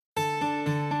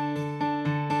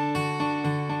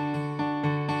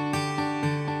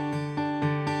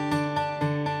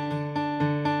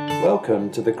Welcome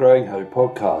to the Growing Hope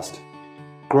podcast.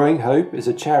 Growing Hope is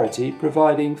a charity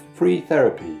providing free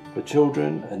therapy for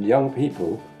children and young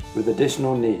people with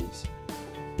additional needs,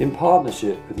 in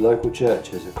partnership with local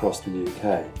churches across the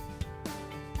UK.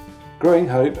 Growing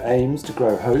Hope aims to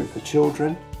grow hope for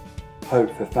children,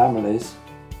 hope for families,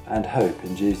 and hope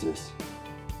in Jesus.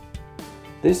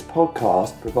 This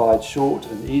podcast provides short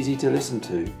and easy to listen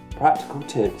to practical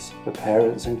tips for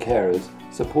parents and carers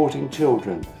supporting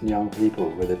children and young people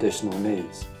with additional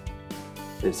needs.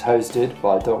 It's hosted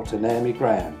by Dr. Naomi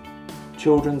Graham,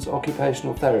 children's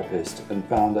occupational therapist and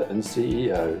founder and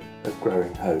CEO of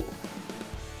Growing Hope.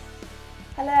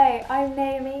 Hello, I'm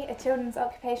Naomi, a children's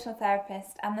occupational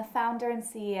therapist and the founder and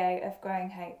CEO of Growing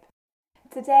Hope.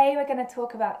 Today we're going to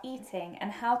talk about eating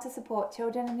and how to support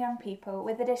children and young people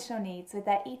with additional needs with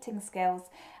their eating skills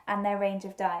and their range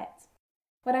of diets.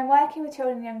 When I'm working with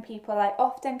children and young people, I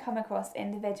often come across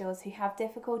individuals who have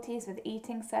difficulties with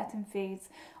eating certain foods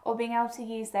or being able to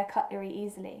use their cutlery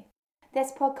easily.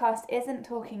 This podcast isn't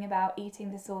talking about eating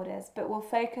disorders, but will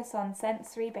focus on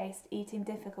sensory-based eating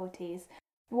difficulties,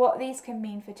 what these can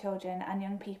mean for children and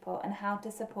young people, and how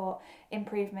to support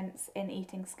improvements in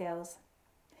eating skills.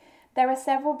 There are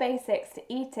several basics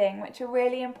to eating which are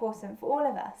really important for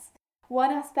all of us.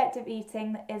 One aspect of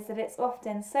eating is that it's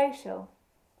often social.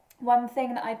 One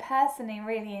thing that I personally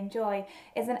really enjoy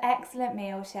is an excellent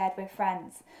meal shared with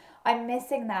friends. I'm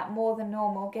missing that more than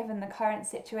normal given the current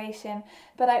situation,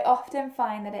 but I often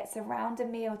find that it's around a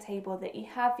meal table that you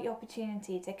have the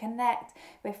opportunity to connect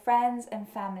with friends and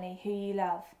family who you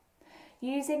love.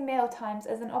 Using meal times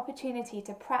as an opportunity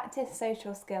to practice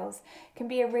social skills can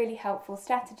be a really helpful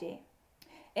strategy.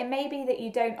 It may be that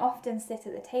you don't often sit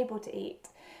at the table to eat.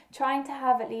 Trying to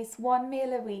have at least one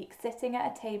meal a week sitting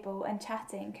at a table and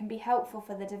chatting can be helpful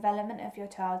for the development of your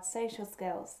child's social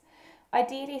skills.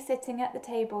 Ideally, sitting at the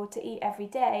table to eat every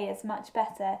day is much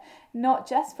better, not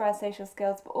just for our social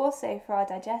skills, but also for our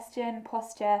digestion,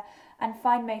 posture, and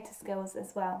fine motor skills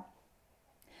as well.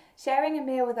 Sharing a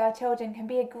meal with our children can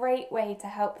be a great way to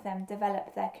help them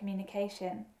develop their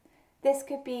communication. This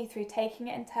could be through taking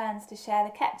it in turns to share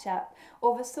the ketchup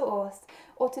or the sauce,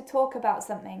 or to talk about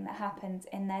something that happened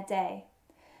in their day.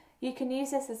 You can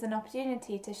use this as an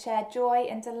opportunity to share joy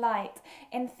and delight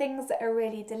in things that are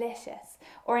really delicious,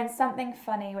 or in something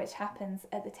funny which happens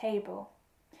at the table.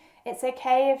 It's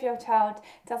okay if your child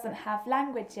doesn't have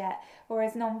language yet, or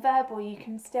is non-verbal, you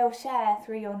can still share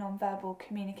through your non-verbal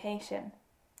communication.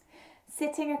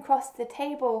 Sitting across the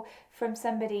table from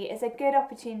somebody is a good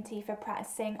opportunity for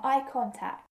practicing eye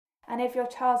contact, and if your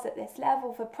child's at this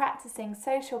level, for practicing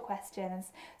social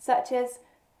questions such as,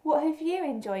 "What have you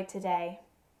enjoyed today?"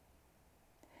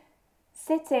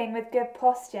 Sitting with good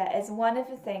posture is one of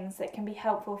the things that can be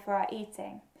helpful for our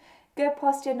eating. Good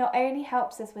posture not only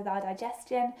helps us with our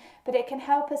digestion, but it can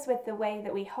help us with the way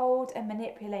that we hold and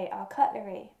manipulate our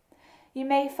cutlery. You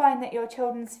may find that your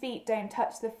children's feet don't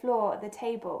touch the floor at the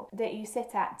table that you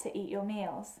sit at to eat your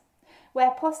meals.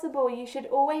 Where possible, you should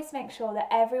always make sure that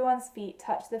everyone's feet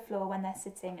touch the floor when they're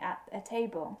sitting at a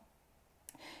table.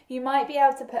 You might be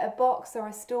able to put a box or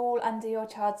a stool under your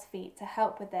child's feet to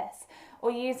help with this,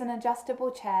 or use an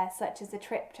adjustable chair such as a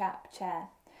trip-trap chair.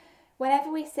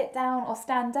 Whenever we sit down or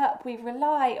stand up, we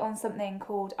rely on something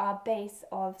called our base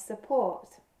of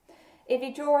support. If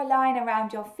you draw a line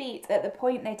around your feet at the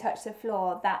point they touch the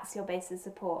floor, that's your base of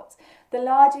support. The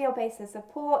larger your base of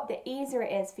support, the easier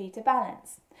it is for you to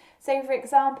balance. So for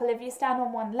example, if you stand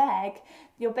on one leg,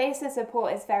 your base of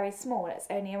support is very small, it's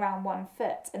only around 1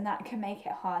 foot, and that can make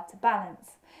it hard to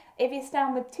balance. If you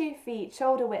stand with 2 feet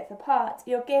shoulder width apart,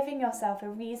 you're giving yourself a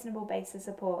reasonable base of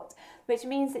support, which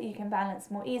means that you can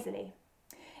balance more easily.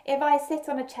 If I sit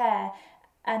on a chair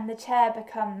and the chair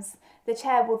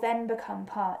will then become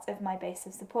part of my base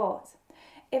of support.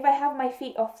 If I have my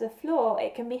feet off the floor,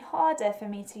 it can be harder for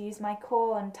me to use my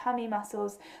core and tummy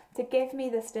muscles to give me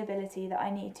the stability that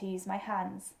I need to use my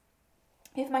hands.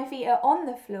 If my feet are on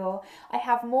the floor, I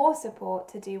have more support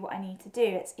to do what I need to do.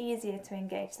 It's easier to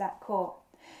engage that core.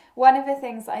 One of the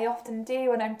things that I often do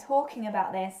when I'm talking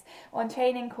about this on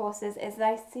training courses is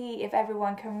that I see if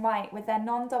everyone can write with their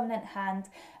non-dominant hand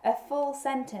a full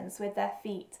sentence with their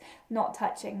feet not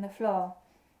touching the floor.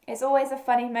 It's always a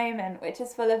funny moment which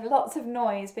is full of lots of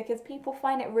noise because people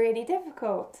find it really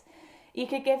difficult. You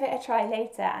could give it a try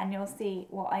later and you'll see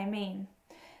what I mean.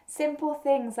 Simple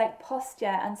things like posture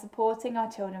and supporting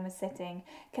our children with sitting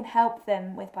can help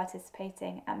them with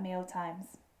participating at meal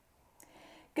times.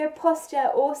 Good posture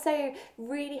also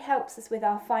really helps us with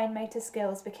our fine motor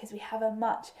skills because we have a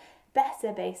much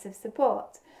better base of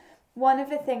support. One of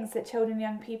the things that children and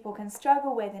young people can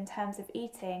struggle with in terms of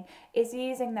eating is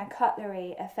using their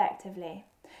cutlery effectively.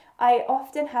 I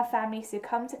often have families who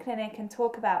come to clinic and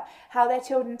talk about how their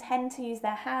children tend to use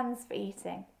their hands for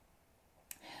eating.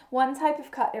 One type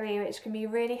of cutlery which can be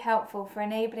really helpful for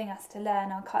enabling us to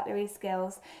learn our cutlery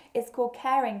skills is called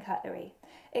caring cutlery.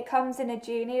 It comes in a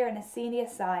junior and a senior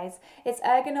size. It's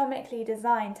ergonomically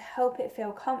designed to help it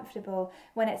feel comfortable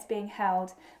when it's being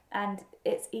held, and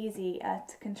it's easy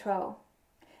to control.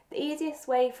 The easiest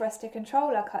way for us to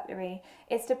control our cutlery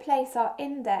is to place our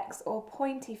index or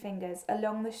pointy fingers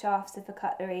along the shafts of the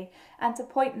cutlery and to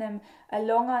point them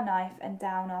along our knife and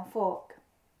down our fork.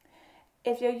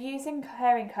 If you're using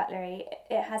caring cutlery,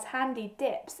 it has handy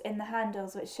dips in the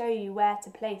handles which show you where to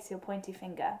place your pointy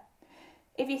finger.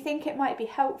 If you think it might be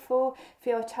helpful for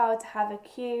your child to have a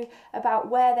cue about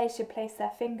where they should place their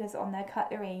fingers on their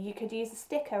cutlery, you could use a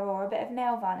sticker or a bit of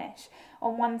nail varnish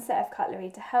on one set of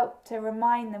cutlery to help to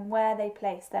remind them where they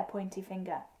place their pointy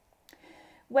finger.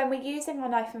 When we're using our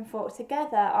knife and fork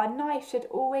together, our knife should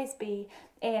always be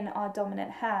in our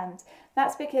dominant hand.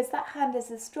 That's because that hand is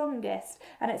the strongest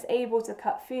and it's able to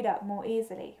cut food up more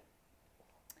easily.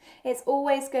 It's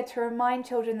always good to remind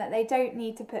children that they don't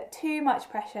need to put too much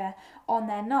pressure on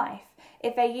their knife.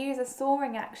 If they use a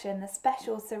sawing action, the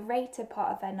special serrated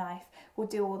part of their knife will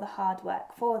do all the hard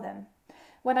work for them.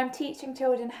 When I'm teaching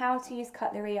children how to use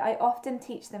cutlery, I often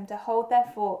teach them to hold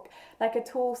their fork like a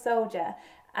tall soldier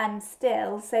and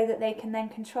still, so that they can then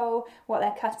control what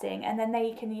they're cutting, and then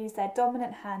they can use their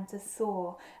dominant hand to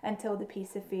saw until the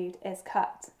piece of food is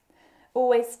cut.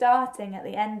 Always starting at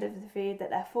the end of the food that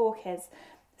their fork is,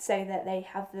 so that they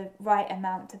have the right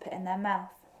amount to put in their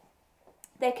mouth.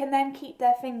 They can then keep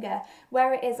their finger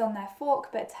where it is on their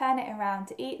fork, but turn it around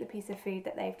to eat the piece of food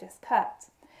that they've just cut.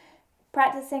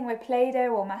 Practicing with Play-Doh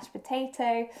or mashed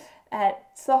potato,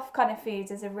 soft kind of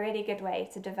foods is a really good way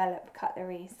to develop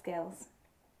cutlery skills.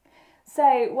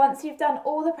 So once you've done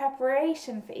all the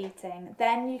preparation for eating,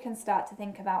 then you can start to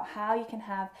think about how you can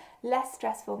have less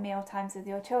stressful meal times with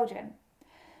your children.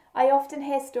 I often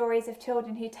hear stories of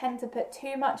children who tend to put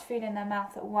too much food in their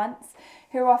mouth at once,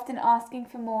 who are often asking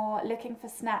for more, looking for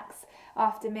snacks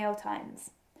after meal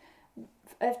times.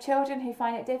 Of children who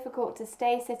find it difficult to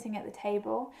stay sitting at the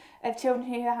table, of children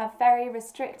who have very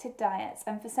restricted diets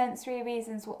and for sensory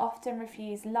reasons will often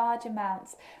refuse large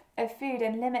amounts of food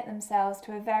and limit themselves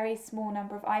to a very small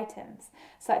number of items,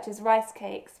 such as rice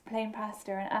cakes, plain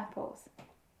pasta and apples.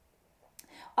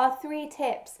 Our 3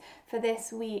 tips for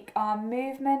this week are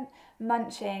movement,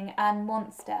 munching and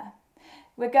monster.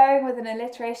 We're going with an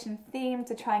alliteration theme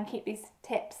to try and keep these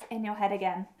tips in your head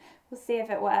again. We'll see if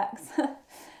it works.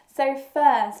 So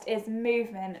first is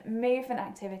movement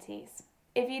activities.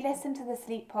 If you listened to the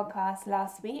sleep podcast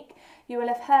last week, you will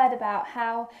have heard about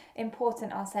how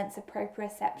important our sense of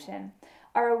proprioception,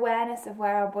 our awareness of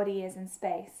where our body is in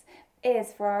space,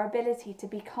 is for our ability to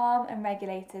be calm and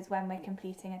regulated when we're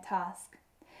completing a task.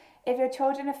 If your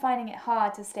children are finding it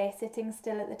hard to stay sitting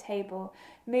still at the table,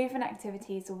 movement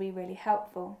activities will be really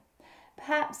helpful.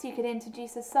 Perhaps you could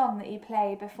introduce a song that you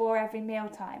play before every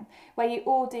mealtime, where you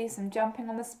all do some jumping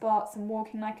on the spot, some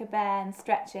walking like a bear and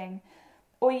stretching.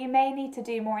 Or you may need to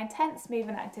do more intense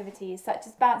movement activities, such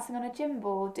as bouncing on a gym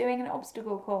ball, doing an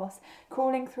obstacle course,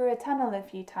 crawling through a tunnel a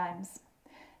few times.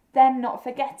 Then not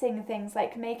forgetting things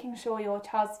like making sure your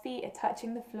child's feet are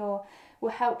touching the floor will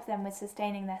help them with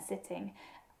sustaining their sitting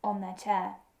on their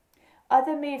chair.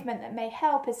 Other movement that may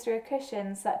help is through a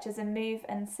cushion, such as a move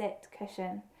and sit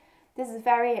cushion. This is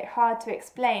very hard to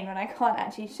explain when I can't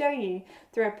actually show you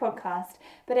through a podcast,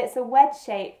 but it's a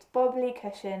wedge-shaped, bobbly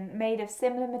cushion made of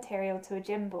similar material to a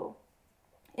gym ball.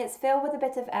 It's filled with a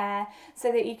bit of air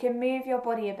so that you can move your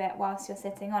body a bit whilst you're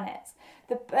sitting on it.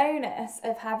 The bonus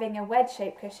of having a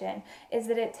wedge-shaped cushion is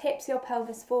that it tips your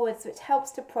pelvis forwards, which helps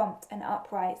to prompt an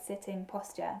upright sitting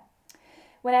posture.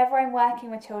 Whenever I'm working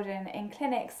with children in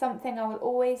clinic, something I will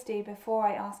always do before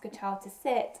I ask a child to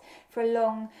sit for a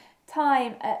long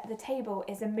time at the table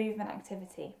is a movement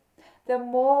activity. The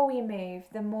more we move,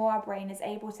 the more our brain is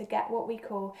able to get what we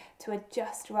call to a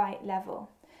just right level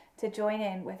to join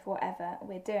in with whatever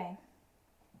we're doing.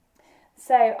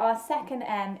 So our second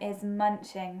M is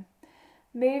munching.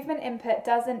 Movement input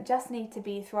doesn't just need to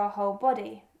be through our whole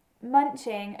body.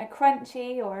 Munching, a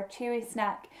crunchy or a chewy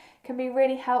snack, can be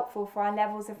really helpful for our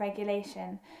levels of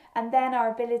regulation and then our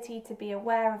ability to be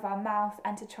aware of our mouth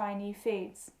and to try new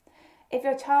foods. If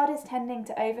your child is tending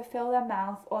to overfill their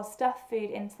mouth or stuff food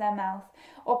into their mouth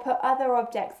or put other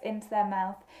objects into their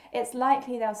mouth, it's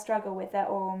likely they'll struggle with their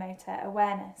oral motor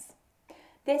awareness.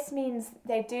 This means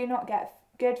they do not get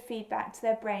good feedback to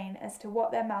their brain as to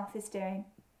what their mouth is doing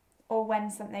or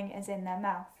when something is in their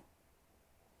mouth.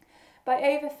 By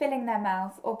overfilling their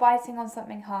mouth or biting on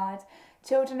something hard,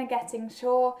 children are getting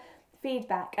sure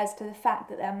feedback as to the fact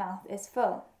that their mouth is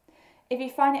full. If you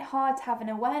find it hard to have an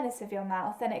awareness of your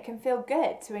mouth, then it can feel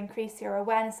good to increase your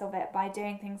awareness of it by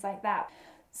doing things like that.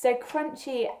 So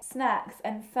crunchy snacks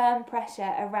and firm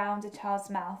pressure around a child's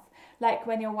mouth, like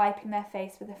when you're wiping their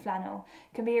face with a flannel,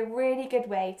 can be a really good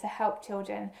way to help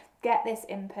children get this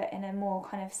input in a more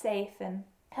kind of safe and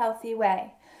healthy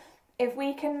way. If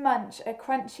we can munch a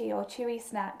crunchy or chewy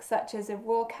snack such as a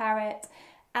raw carrot,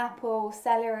 apple,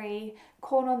 celery,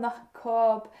 corn on the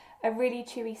cob, a really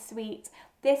chewy sweet,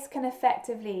 this can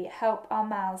effectively help our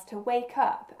mouths to wake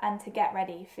up and to get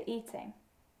ready for eating.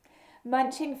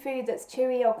 Munching food that's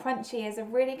chewy or crunchy is a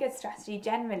really good strategy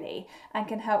generally and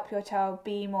can help your child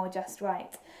be more just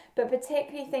right. But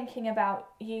particularly thinking about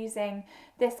using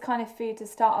this kind of food to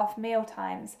start off meal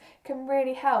times can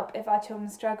really help if our children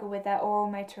struggle with their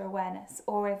oral motor awareness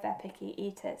or if they're picky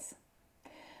eaters.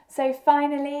 So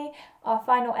finally, our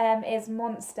final M is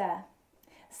monster.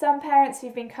 Some parents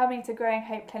who've been coming to Growing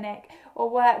Hope Clinic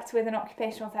or worked with an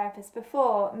occupational therapist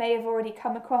before may have already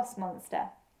come across Monster.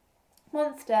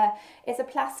 Monster is a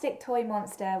plastic toy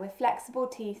monster with flexible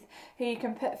teeth who you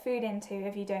can put food into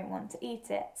if you don't want to eat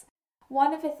it.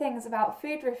 One of the things about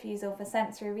food refusal for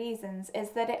sensory reasons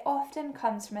is that it often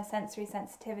comes from a sensory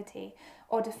sensitivity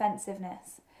or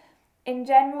defensiveness. In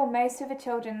general, most of the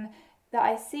children that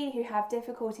I see who have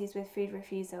difficulties with food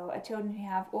refusal are children who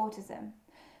have autism.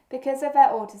 Because of their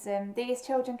autism, these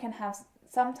children can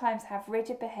sometimes have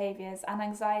rigid behaviours and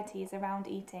anxieties around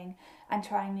eating and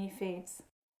trying new foods.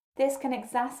 This can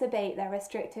exacerbate their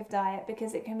restrictive diet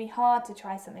because it can be hard to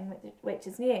try something which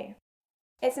is new.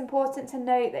 It's important to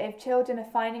note that if children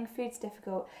are finding foods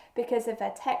difficult because of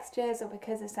their textures or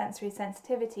because of sensory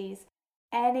sensitivities,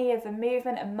 any of the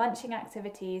movement and munching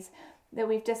activities that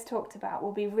we've just talked about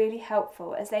will be really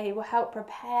helpful as they will help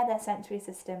prepare their sensory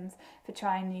systems for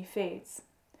trying new foods.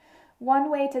 One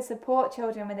way to support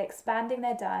children with expanding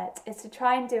their diet is to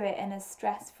try and do it in as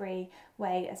stress-free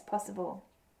way as possible.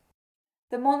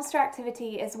 The monster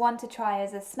activity is one to try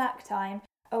as a snack time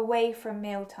away from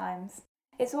meal times.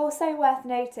 It's also worth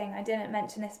noting, I didn't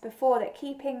mention this before, that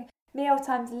keeping meal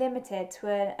times limited to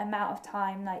an amount of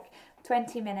time, like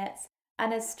 20 minutes,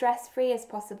 and as stress-free as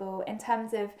possible in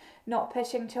terms of not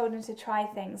pushing children to try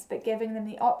things but giving them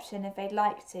the option if they'd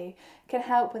like to, can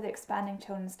help with expanding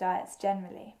children's diets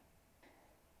generally.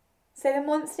 So the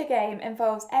monster game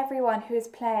involves everyone who is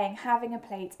playing having a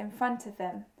plate in front of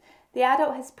them. The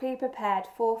adult has pre-prepared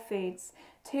 4 foods,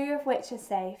 2 of which are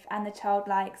safe and the child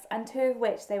likes, and 2 of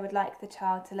which they would like the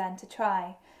child to learn to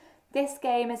try. This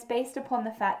game is based upon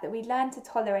the fact that we learn to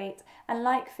tolerate and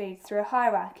like foods through a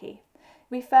hierarchy.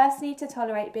 We first need to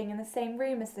tolerate being in the same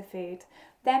room as the food,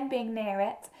 then being near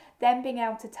it, then being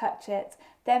able to touch it,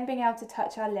 then being able to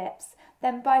touch our lips,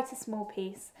 then bite a small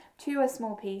piece, chew a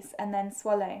small piece, and then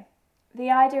swallow. The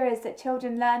idea is that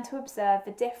children learn to observe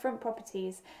the different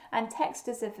properties and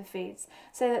textures of the foods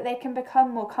so that they can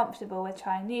become more comfortable with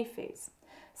trying new foods.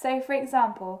 So, for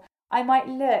example, I might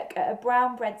look at a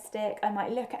brown breadstick, I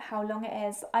might look at how long it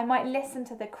is, I might listen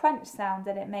to the crunch sound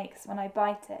that it makes when I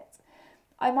bite it.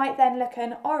 I might then look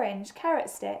at an orange carrot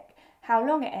stick, how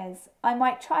long it is, I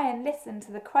might try and listen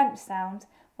to the crunch sound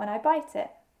when I bite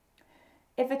it.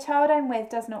 If a child I'm with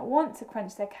does not want to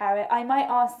crunch their carrot, I might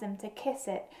ask them to kiss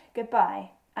it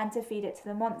goodbye and to feed it to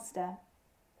the monster.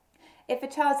 If a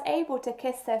child's able to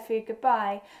kiss their food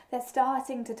goodbye, they're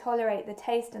starting to tolerate the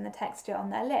taste and the texture on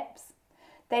their lips.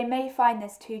 They may find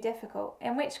this too difficult,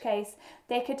 in which case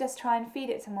they could just try and feed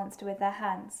it to monster with their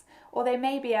hands, or they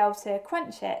may be able to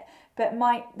crunch it, but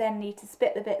might then need to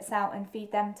spit the bits out and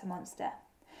feed them to monster.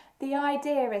 The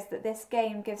idea is that this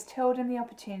game gives children the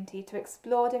opportunity to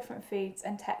explore different foods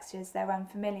and textures they're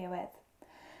unfamiliar with.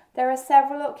 There are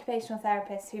several occupational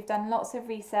therapists who've done lots of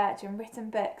research and written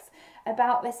books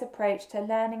about this approach to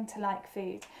learning to like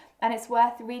food, and it's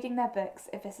worth reading their books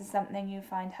if this is something you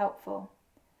find helpful.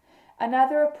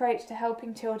 Another approach to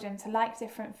helping children to like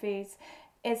different foods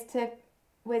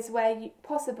is where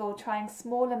possible trying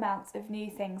small amounts of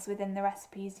new things within the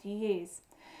recipes you use.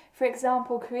 For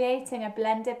example, creating a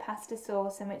blended pasta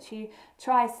sauce in which you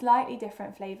try slightly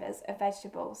different flavours of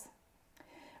vegetables.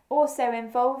 Also,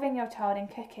 involving your child in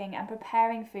cooking and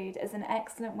preparing food is an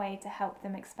excellent way to help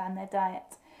them expand their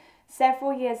diet.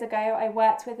 Several years ago, I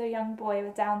worked with a young boy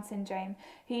with Down syndrome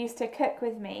who used to cook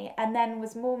with me and then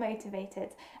was more motivated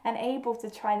and able to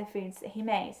try the foods that he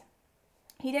made.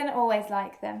 He didn't always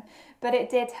like them, but it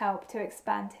did help to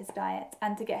expand his diet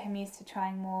and to get him used to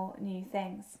trying more new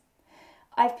things.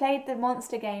 I've played the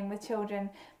monster game with children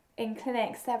in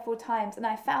clinic several times, and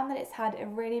I found that it's had a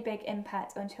really big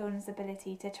impact on children's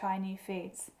ability to try new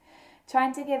foods.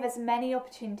 Trying to give as many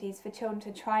opportunities for children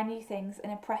to try new things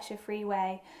in a pressure-free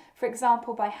way, for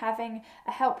example by having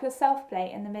a help yourself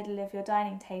plate in the middle of your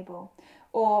dining table,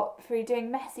 or through doing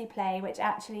messy play, which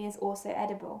actually is also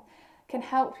edible, can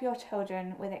help your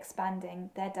children with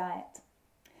expanding their diet.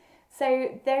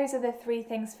 So those are the 3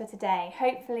 things for today.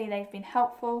 Hopefully they've been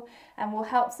helpful and will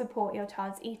help support your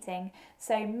child's eating.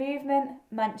 So movement,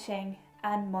 munching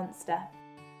and monster.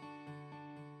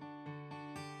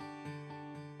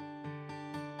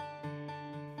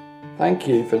 Thank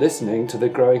you for listening to the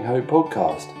Growing Hope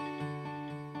podcast.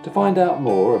 To find out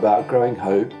more about Growing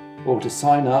Hope or to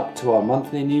sign up to our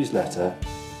monthly newsletter,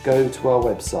 go to our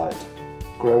website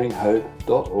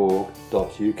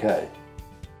growinghope.org.uk.